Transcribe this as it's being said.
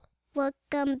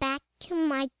welcome back to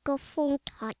Microphone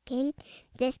Talking.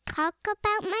 Let's talk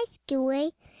about my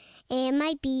school and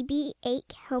my BB-8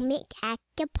 helmet at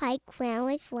the playground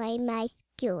is why my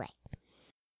school.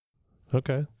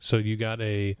 Okay, so you got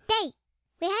a... Hey,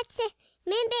 we have to...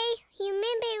 Remember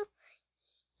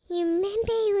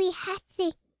we have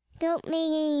to don't make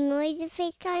any noise the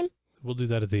first time? We'll do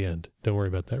that at the end. Don't worry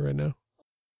about that right now.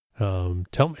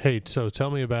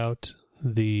 Tell me about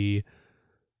the...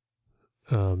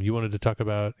 you wanted to talk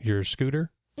about your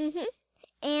scooter? Mm-hmm.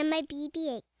 And my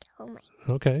BB-8 helmet.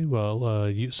 Okay,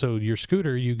 well, so your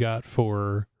scooter you got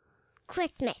for...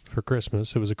 Christmas. For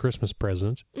Christmas. It was a Christmas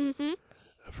present. Mm-hmm.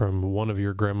 From one of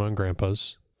your grandma and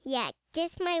grandpas. Yeah,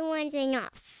 just my ones are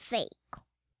not fake.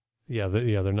 Yeah,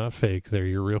 they're not fake. They're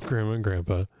your real grandma and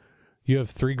grandpa. You have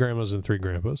 3 grandmas and 3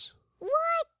 grandpas. What?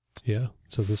 Yeah,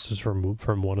 so this is from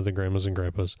one of the grandmas and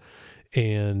grandpas.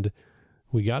 And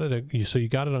we got it, so you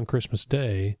got it on Christmas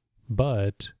Day,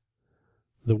 but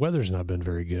the weather's not been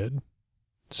very good.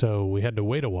 So we had to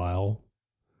wait a while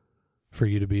for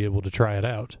you to be able to try it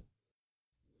out.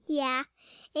 Yeah,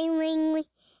 and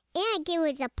it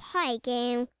was a park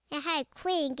and I had a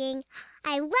queen and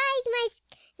I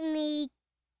ride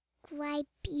grab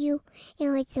you. It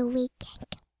was the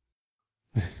weekend.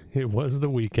 It was the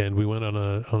weekend. We went on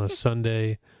a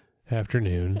Sunday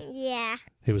afternoon. Yeah.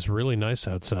 It was really nice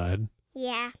outside.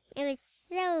 Yeah, it was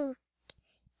so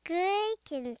good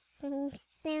and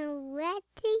so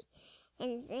wetty,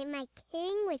 and my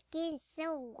king was getting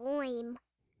so warm.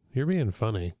 You're being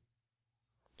funny.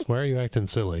 Why are you acting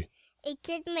silly?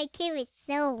 Because my king was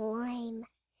so warm.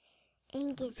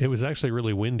 It was actually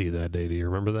really windy that day. Do you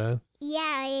remember that?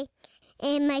 Yeah,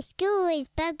 and my school was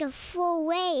about to fall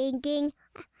away, and then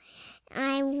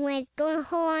I was going to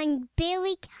hold on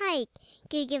very tight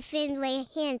to the fin my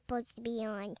hand's supposed to be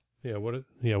on. Yeah, what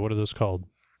are those called?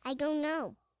 I don't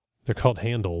know. They're called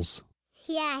handles.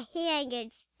 Yeah,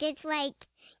 handles. Just like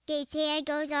these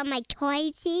handles on my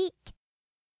toy seat.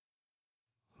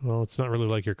 Well, it's not really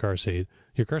like your car seat.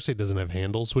 Your car seat doesn't have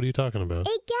handles. What are you talking about?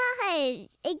 It does.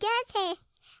 It does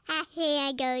have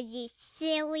handles, you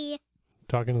silly.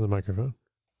 Talking to the microphone.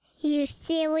 You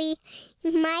silly.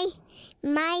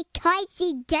 My toy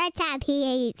seat does have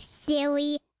handles,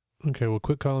 silly. Okay, well,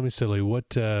 quit calling me silly.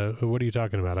 What are you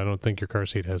talking about? I don't think your car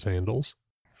seat has handles.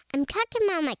 I'm talking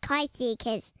about my car seat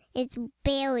because it's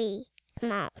very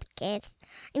small. Because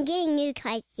I'm getting a new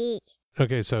car seat.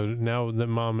 Okay, so now that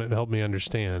Mom helped me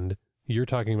understand, you're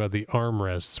talking about the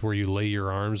armrests where you lay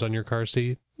your arms on your car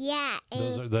seat? Yeah.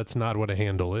 That's not what a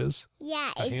handle is.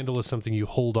 Yeah. A handle is something you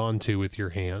hold on to with your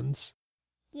hands.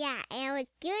 Yeah, and I was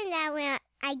doing that when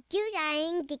I do that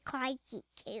in the car seat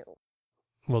too.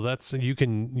 Well,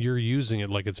 you're using it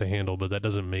like it's a handle, but that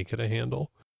doesn't make it a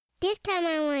handle. This time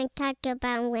I want to talk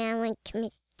about when I went to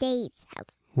Miss Dave's house.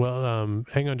 Well,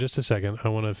 hang on just a second. I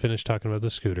want to finish talking about the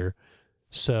scooter.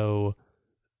 So,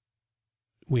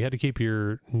 we had to keep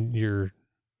your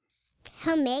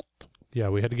helmet. Yeah,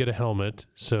 we had to get a helmet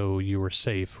so you were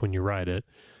safe when you ride it.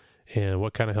 And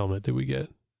what kind of helmet did we get?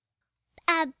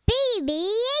 A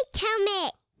BB-8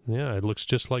 helmet. Yeah, it looks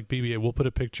just like BB-8. We'll put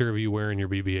a picture of you wearing your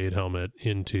BB-8 helmet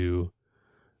into...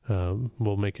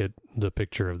 we'll make it the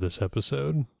picture of this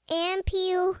episode. And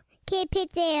you can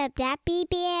picture of that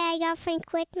BB-8 I got from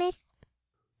Christmas.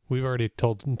 We've already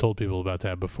told people about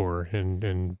that before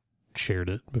and shared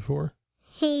it before.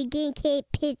 He didn't take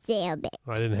a picture of it.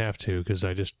 I didn't have to because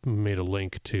I just made a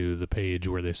link to the page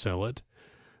where they sell it.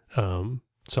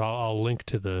 So I'll link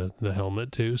to the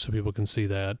helmet too so people can see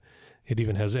that. It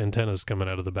even has antennas coming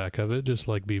out of the back of it, just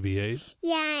like BB-8.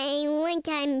 Yeah, and one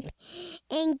time,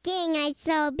 and then I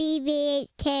saw BB-8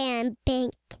 can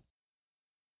bent.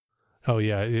 Oh,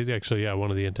 yeah, one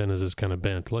of the antennas is kind of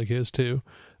bent like his too.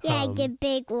 Yeah, the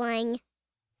big one.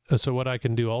 So what I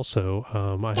can do also,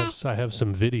 I have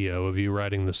some video of you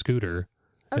riding the scooter,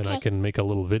 okay. And I can make a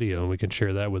little video and we can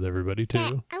share that with everybody too.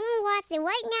 Dad, I want to watch it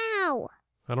right now.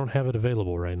 I don't have it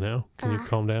available right now. Can you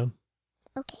calm down?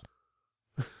 Okay.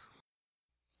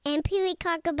 And can we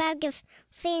talk about the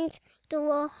things, the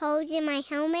little holes in my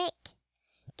helmet?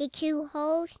 The 2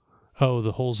 holes? Oh,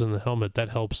 the holes in the helmet, that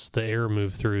helps the air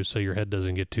move through so your head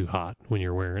doesn't get too hot when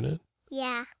you're wearing it.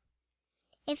 Yeah.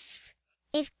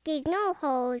 If there's no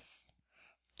holes,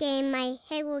 then my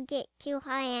head will get too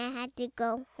hot and I have to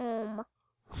go home.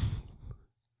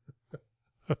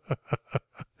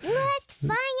 What's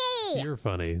funny? You're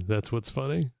funny. That's what's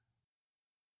funny.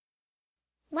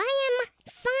 Why am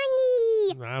I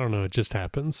funny? I don't know. It just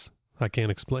happens. I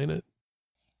can't explain it.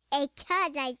 Because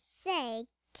I said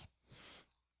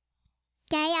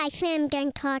that I think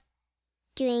I'm done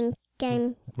doing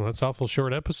done. Well, that's an awful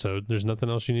short episode. There's nothing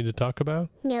else you need to talk about?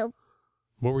 Nope.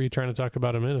 What were you trying to talk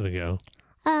about a minute ago?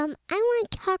 I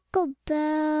want to talk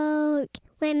about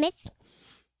when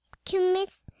can Miss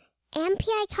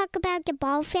MPI talk about the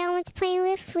ball fan was playing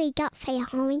with? We got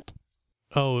found.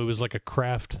 Oh, it was like a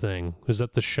craft thing. Was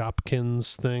that the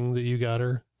Shopkins thing that you got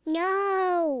her?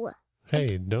 No.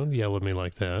 Hey, don't yell at me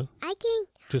like that. I can.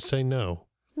 Just say no.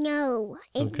 No.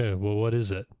 Okay, well, what is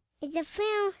it? It's a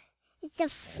fan.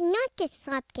 Not the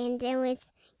Shopkins. It was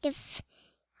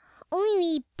only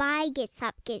we buy the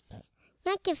Shopkins.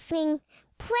 Not the thing.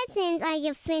 Presents are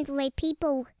the things where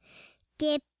people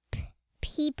give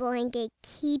people and they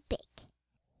keep it.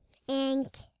 And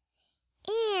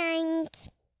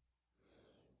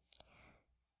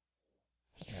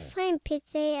find a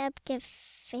picture of the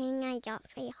thing I got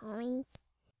for home.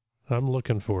 I'm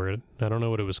looking for it. I don't know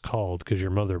what it was called because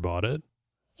your mother bought it.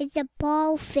 It's a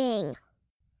ball thing.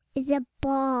 It's a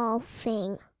ball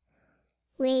thing.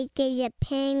 Where there's a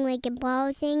pen with the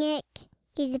balls in it.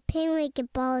 There's a pen with the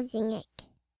balls in it.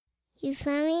 You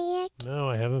found it yet? No,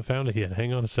 I haven't found it yet.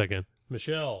 Hang on a second.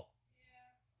 Michelle. Yeah.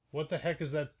 What the heck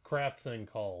is that craft thing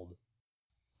called?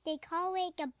 They call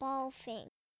it a ball thing.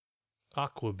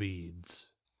 Aqua beads.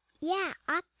 Yeah,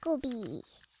 aqua beads.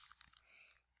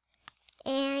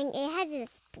 And it has a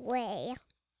spray.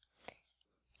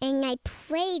 And I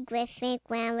played with it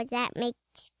when I was at Miss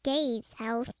Gay's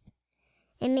house.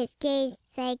 And Miss Gay's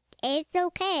like, it's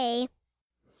okay.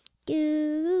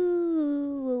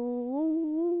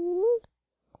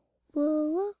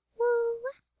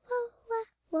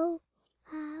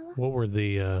 What were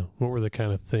the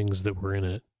kind of things that were in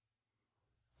it?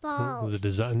 Balls. The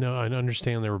design? No, I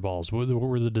understand there were balls. What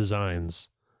were the designs?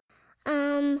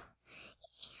 I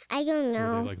don't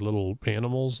know. Were they like little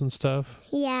animals and stuff?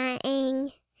 Yeah,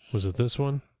 and... Was it this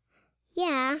one?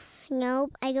 Yeah.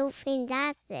 Nope, I don't think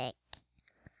that's it.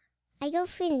 I don't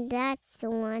think that's the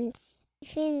ones. I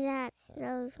think that's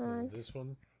those ones. This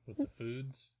one? With the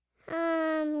foods?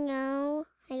 No.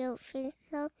 I don't think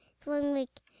so. The one with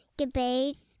the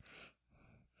base.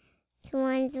 The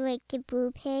ones with the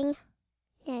blue pin.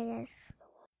 Yeah, that's...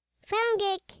 Found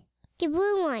it! The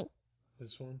blue one.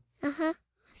 This one? Uh-huh.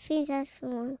 I think that's the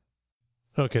one.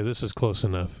 Okay, this is close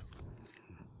enough.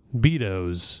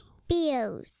 Beatos.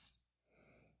 Beos.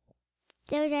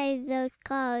 Those are those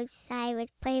clothes I was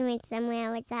playing with them when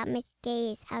I was at Miss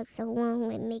Gay's house alone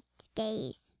with Miss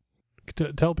Gay's.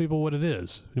 Tell people what it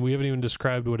is. We haven't even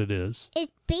described what it is.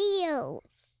 It's Beos.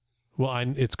 Well,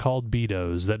 it's called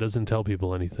Beatos. That doesn't tell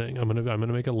people anything. I'm gonna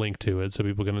make a link to it so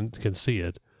people can see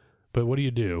it. But what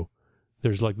do?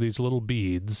 There's like these little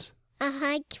beads.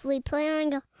 We put on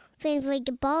the things like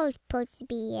the ball is supposed to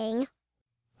be in.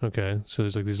 Okay, so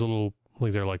there's like these little,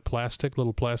 like they're like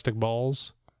little plastic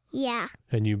balls. Yeah.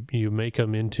 And you make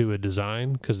them into a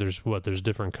design because there's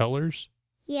different colors.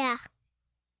 Yeah.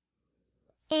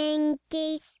 And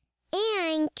there's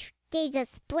a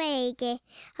spray that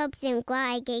helps them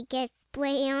glide. They get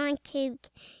spray onto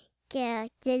the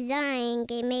design.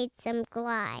 They made some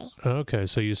glide. Okay,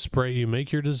 so you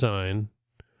make your design,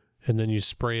 and then you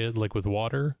spray it like with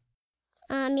water.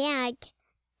 Yeah.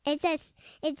 It's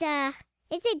a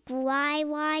dry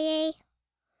wire.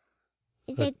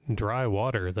 Dry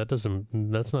water. That's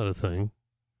not a thing.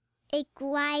 It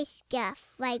dry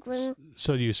stuff like when.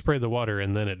 So you spray the water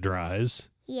and then it dries.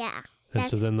 Yeah. And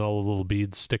so then all the little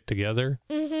beads stick together.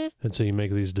 Mm-hmm. And so you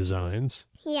make these designs.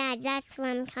 Yeah, that's what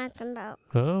I'm talking about.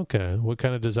 Okay. What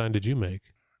kind of design did you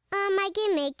make? I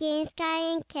didn't make it in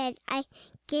Sky because I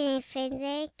didn't finish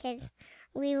it because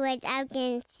we was out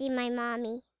and see my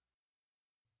mommy.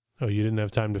 Oh, you didn't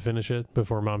have time to finish it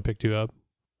before Mom picked you up?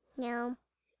 No.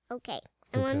 Okay.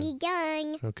 I want to be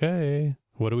done. Okay.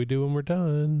 What do we do when we're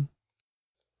done?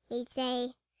 We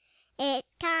say,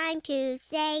 it's time to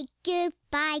say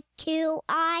goodbye to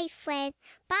our friends.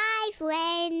 Bye,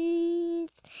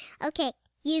 friends. Okay,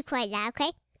 you quit that,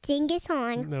 okay? Sing the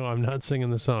song. No, I'm not singing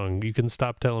the song. You can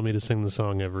stop telling me to sing the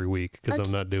song every week because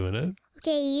I'm not doing it.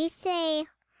 Okay, you say,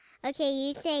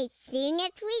 see you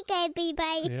next week,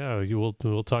 everybody. Yeah,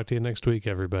 we'll talk to you next week,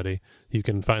 everybody. You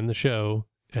can find the show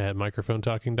at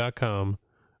microphonetalking.com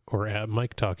or at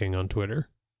Mike Talking on Twitter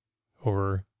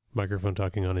or Microphone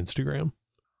Talking on Instagram.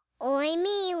 Or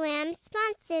me when I'm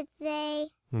sponsored today.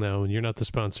 No, you're not the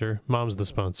sponsor. Mom's the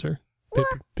sponsor.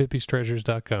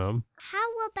 Pippy'sTreasures.com.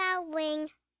 How about when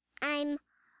I'm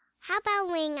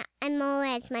more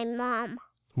as my mom?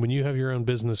 When you have your own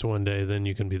business one day, then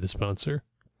you can be the sponsor.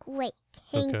 Great.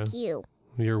 Thank you.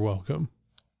 You're welcome.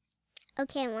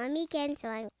 Okay, let me again, so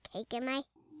I'm taking my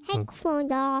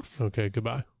headphones off. Okay,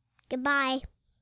 goodbye. Goodbye.